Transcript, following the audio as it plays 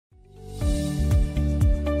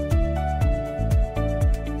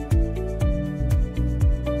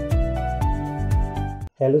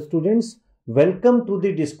Hello students, welcome to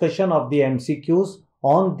the discussion of the MCQs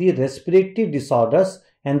on the respiratory disorders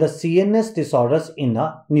and the CNS disorders in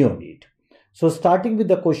a neonate. So starting with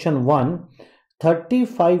the question 1,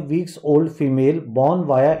 35 weeks old female born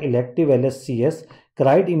via elective LSCS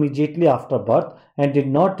cried immediately after birth and did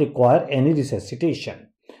not require any resuscitation.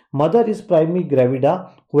 Mother is primary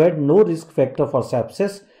gravida who had no risk factor for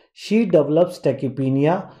sepsis. She develops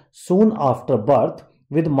tachypnea soon after birth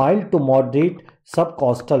with mild to moderate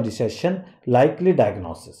subcostal recession. Likely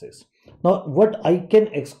diagnosis is. Now what I can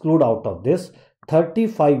exclude out of this,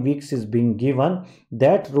 35 weeks is being given,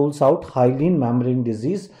 that rules out hyaline membrane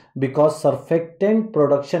disease because surfactant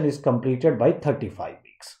production is completed by 35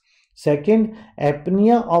 weeks. Second,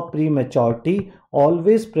 apnea of prematurity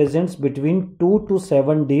always presents between 2 to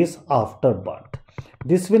 7 days after birth.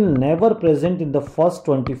 This will never present in the first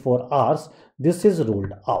 24 hours. This is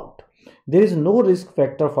ruled out. There is no risk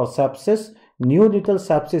factor for sepsis. Neonatal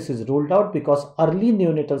sepsis is ruled out because early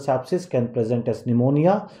neonatal sepsis can present as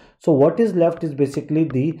pneumonia. So what is left is basically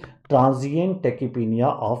the transient tachypnea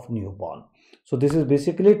of newborn. So this is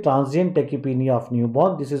basically transient tachypnea of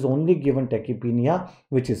newborn. This is only given tachypnea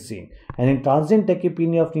which is seen. And in transient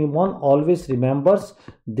tachypnea of newborn, always remembers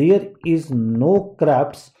there is no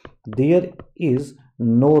Krebs, there is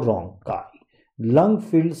no Ronchi. Lung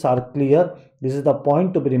fields are clear. This is the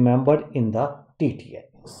point to be remembered in the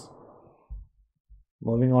TTNs.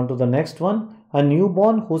 Moving on to the next one. A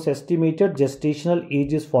newborn whose estimated gestational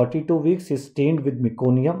age is 42 weeks is stained with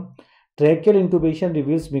meconium. Tracheal intubation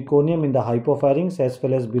reveals meconium in the hypopharynx as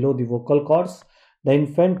well as below the vocal cords. The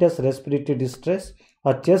infant has respiratory distress.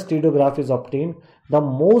 A chest radiograph is obtained. The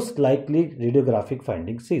most likely radiographic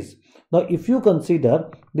findings is. Now, if you consider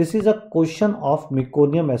this is a question of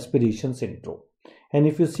meconium aspiration syndrome, and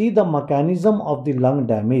if you see the mechanism of the lung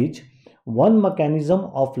damage, one mechanism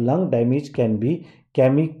of lung damage can be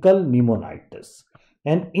chemical pneumonitis,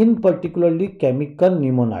 and in particularly chemical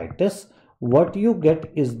pneumonitis, what you get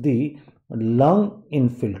is the lung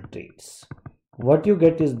infiltrates. What you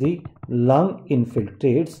get is the lung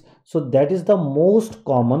infiltrates. So that is the most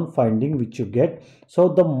common finding which you get. So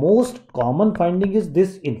the most common finding is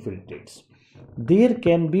this infiltrates. There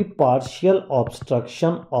can be partial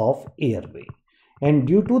obstruction of airway, and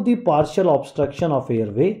due to the partial obstruction of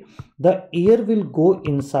airway, the air will go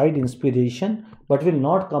inside inspiration but will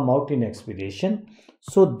not come out in expiration.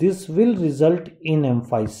 So this will result in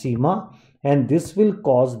emphysema, and this will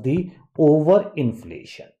cause the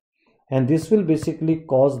overinflation, and this will basically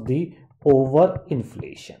cause the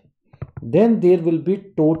overinflation. Then there will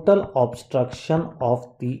be total obstruction of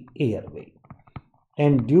the airway,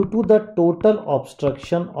 and due to the total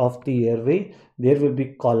obstruction of the airway, there will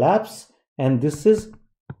be collapse, and this is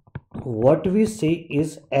what we say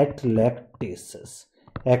is atelectasis.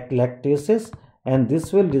 Atelectasis, and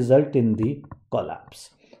this will result in the collapse.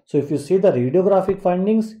 So if you see the radiographic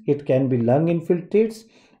findings, it can be lung infiltrates,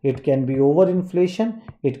 it can be overinflation,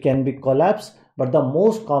 it can be collapse, but the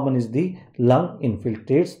most common is the lung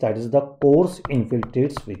infiltrates, that is the coarse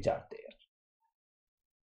infiltrates which are there.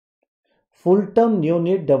 Full-term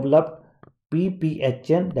neonate developed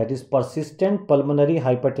PPHN, that is persistent pulmonary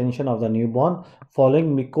hypertension of the newborn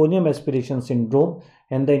following meconium aspiration syndrome,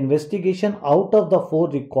 and the investigation out of the 4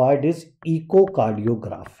 required is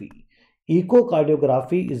echocardiography.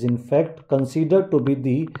 Echocardiography is in fact considered to be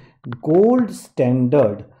the gold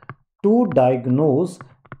standard to diagnose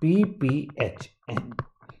PPHN.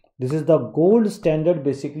 This is the gold standard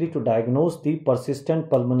basically to diagnose the persistent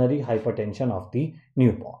pulmonary hypertension of the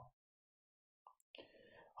newborn.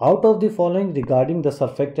 Out of the following regarding the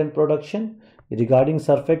surfactant production, regarding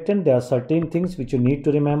surfactant, there are certain things which you need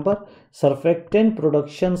to remember. Surfactant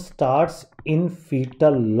production starts in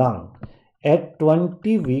fetal lung at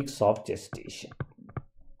 20 weeks of gestation.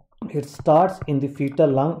 It starts in the fetal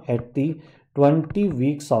lung at the 20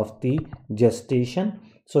 weeks of the gestation.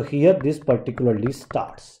 So here this particularly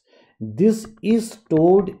starts. This is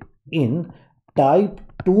stored in type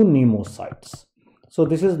 2 pneumocytes. So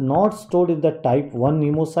this is not stored in the type 1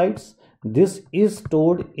 pneumocytes. This is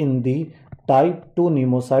stored in the type 2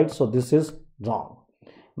 pneumocytes. So this is wrong.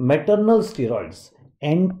 Maternal steroids,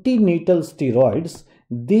 antenatal steroids,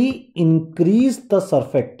 they increase the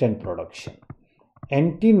surfactant production.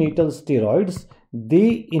 Antenatal steroids,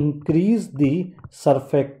 they increase the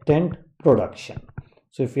surfactant production.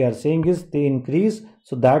 So if we are saying is they increase,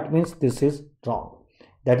 so that means this is wrong.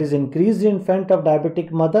 That is increased in infant of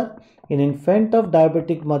diabetic mother. In infant of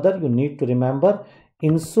diabetic mother, you need to remember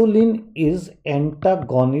insulin is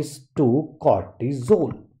antagonist to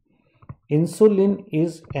cortisol. Insulin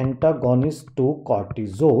is antagonist to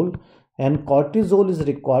cortisol, and cortisol is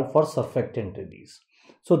required for surfactant release.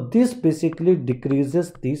 So this basically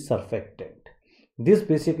decreases the surfactant. This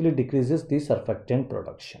basically decreases the surfactant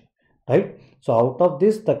production, right? So out of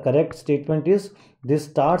this, the correct statement is this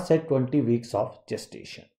starts at 20 weeks of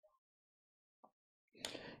gestation.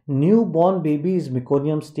 Newborn baby is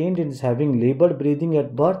meconium stained and is having labored breathing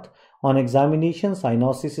at birth. On examination,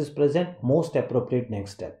 cyanosis is present. Most appropriate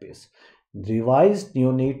next step is revised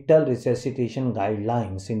neonatal resuscitation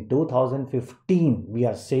guidelines in 2015. We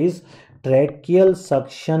are says tracheal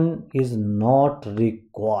suction is not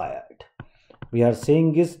required. We are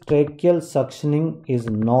saying is tracheal suctioning is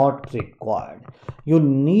not required. You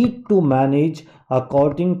need to manage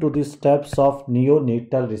according to the steps of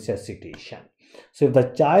neonatal resuscitation. So if the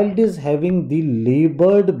child is having the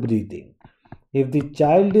labored breathing,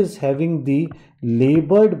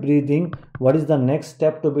 what is the next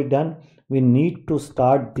step to be done? We need to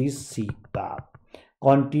start the CPAP,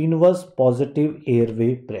 continuous positive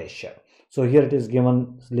airway pressure. So here it is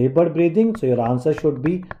given labored breathing. So your answer should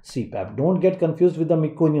be CPAP. Don't get confused with the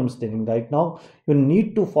meconium staining. Right now, you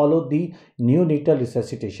need to follow the neonatal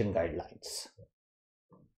resuscitation guidelines.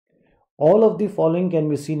 All of the following can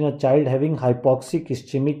be seen in a child having hypoxic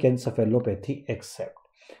ischemic encephalopathy except.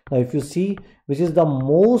 Now if you see which is the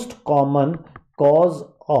most common cause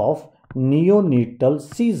of neonatal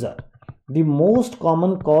seizure. The most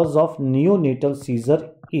common cause of neonatal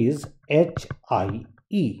seizure is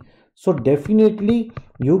HIE. So definitely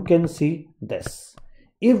you can see this.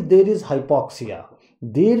 If there is hypoxia,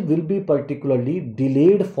 there will be particularly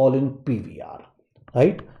delayed fall in PVR,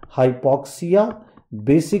 right? Hypoxia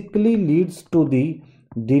basically leads to the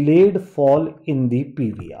delayed fall in the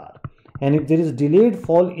PVR. And if there is delayed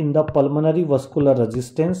fall in the pulmonary vascular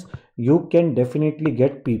resistance, you can definitely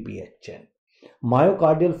get PPHN.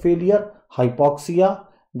 Myocardial failure, hypoxia,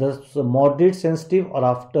 the moderate sensitive or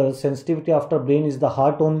after sensitivity after brain is the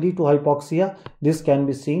heart only to hypoxia. This can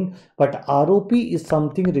be seen, but ROP is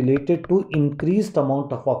something related to increased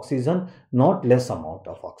amount of oxygen, not less amount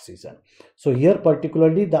of oxygen. So here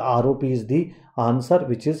particularly the ROP is the answer,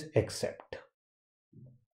 which is except.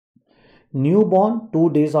 Newborn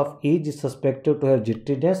 2 days of age is suspected to have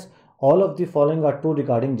jitteriness. All of the following are true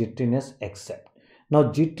regarding jitteriness except. Now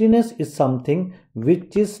jitteriness is something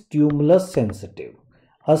which is stimulus sensitive.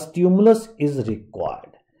 A stimulus is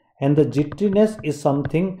required and the jitteriness is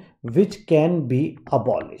something which can be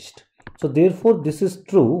abolished. So therefore this is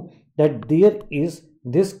true that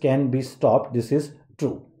this can be stopped. This is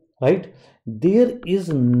true, right? There is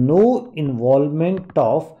no involvement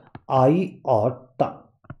of eye or tongue.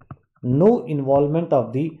 No involvement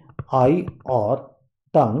of the eye or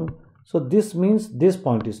tongue. So this means this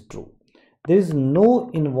point is true. There is no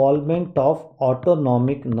involvement of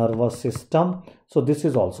autonomic nervous system. So this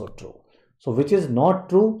is also true. So which is not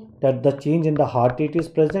true that the change in the heart rate is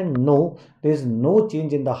present? No, there is no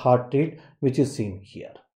change in the heart rate which is seen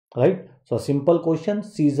here, right? So a simple question,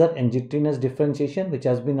 seizure and jitteriness differentiation, which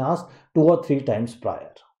has been asked 2 or 3 times prior.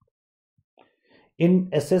 In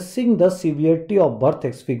assessing the severity of birth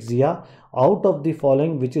asphyxia, out of the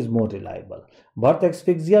following which is more reliable? Birth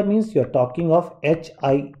asphyxia means you are talking of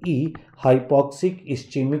HIE, hypoxic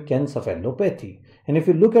ischemic encephalopathy. And if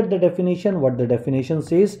you look at the definition, what the definition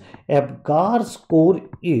says, Apgar score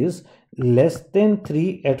is less than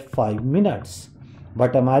 3 at 5 minutes.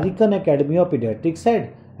 But American Academy of Paediatrics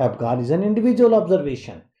said Apgar is an individual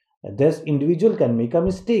observation. This individual can make a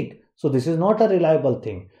mistake. So this is not a reliable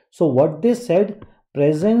thing. So what they said,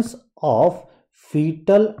 presence of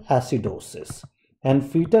fetal acidosis. And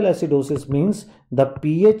fetal acidosis means the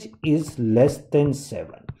pH is less than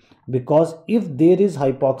 7. Because if there is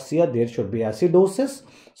hypoxia, there should be acidosis.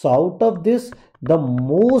 So out of this, the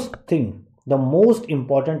most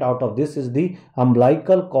important out of this is the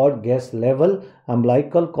umbilical cord gas level.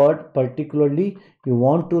 Umbilical cord, particularly, you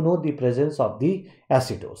want to know the presence of the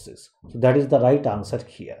acidosis. So that is the right answer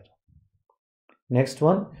here. Next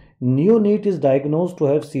one, neonate is diagnosed to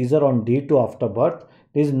have seizure on day 2 after birth.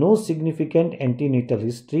 There is no significant antenatal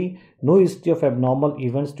history, no history of abnormal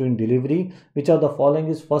events during delivery. Which of the following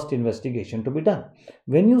is first investigation to be done?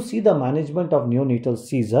 When you see the management of neonatal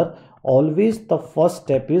seizure, always the first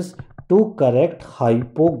step is to correct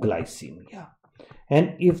hypoglycemia.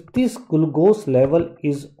 And if this glucose level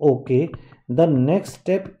is okay, the next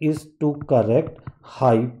step is to correct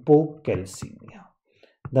hypocalcemia.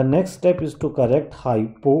 The next step is to correct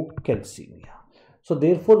hypocalcemia. So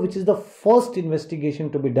therefore, which is the first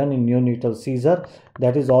investigation to be done in neonatal seizure?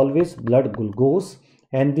 That is always blood glucose.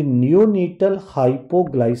 And the neonatal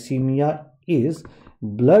hypoglycemia is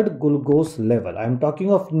blood glucose level. I am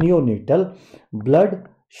talking of neonatal blood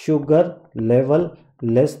sugar level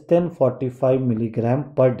less than 45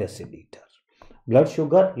 milligram per deciliter. blood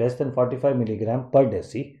sugar less than 45 milligram per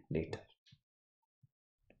deciliter.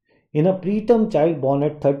 In a preterm child born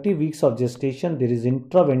at 30 weeks of gestation, there is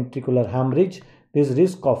intraventricular hemorrhage. There is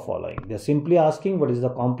risk of following. They are simply asking what is the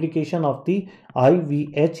complication of the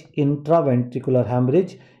IVH, intraventricular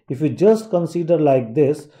hemorrhage. If you just consider like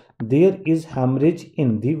this, there is hemorrhage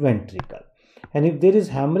in the ventricle. And if there is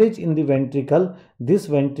hemorrhage in the ventricle, this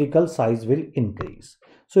ventricle size will increase.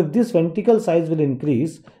 So if this ventricle size will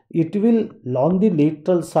increase, it will on the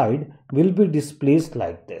lateral side will be displaced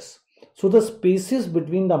like this. So the spaces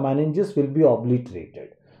between the meninges will be obliterated.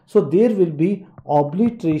 So there will be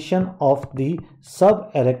obliteration of the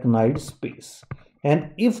subarachnoid space.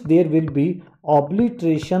 And if there will be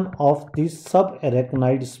obliteration of the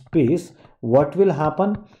subarachnoid space, what will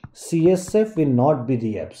happen? CSF will not be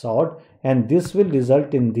reabsorbed, and this will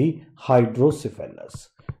result in the hydrocephalus.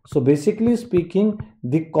 So basically speaking,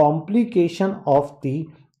 the complication of the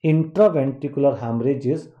intraventricular hemorrhage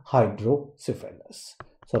is hydrocephalus.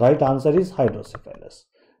 So right answer is hydrocephalus.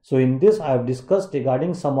 So in this I have discussed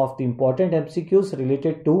regarding some of the important MCQs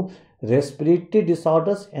related to respiratory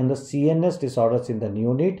disorders and the CNS disorders in the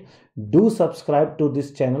neonate. Do subscribe to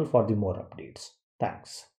this channel for the more updates.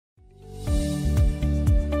 Thanks.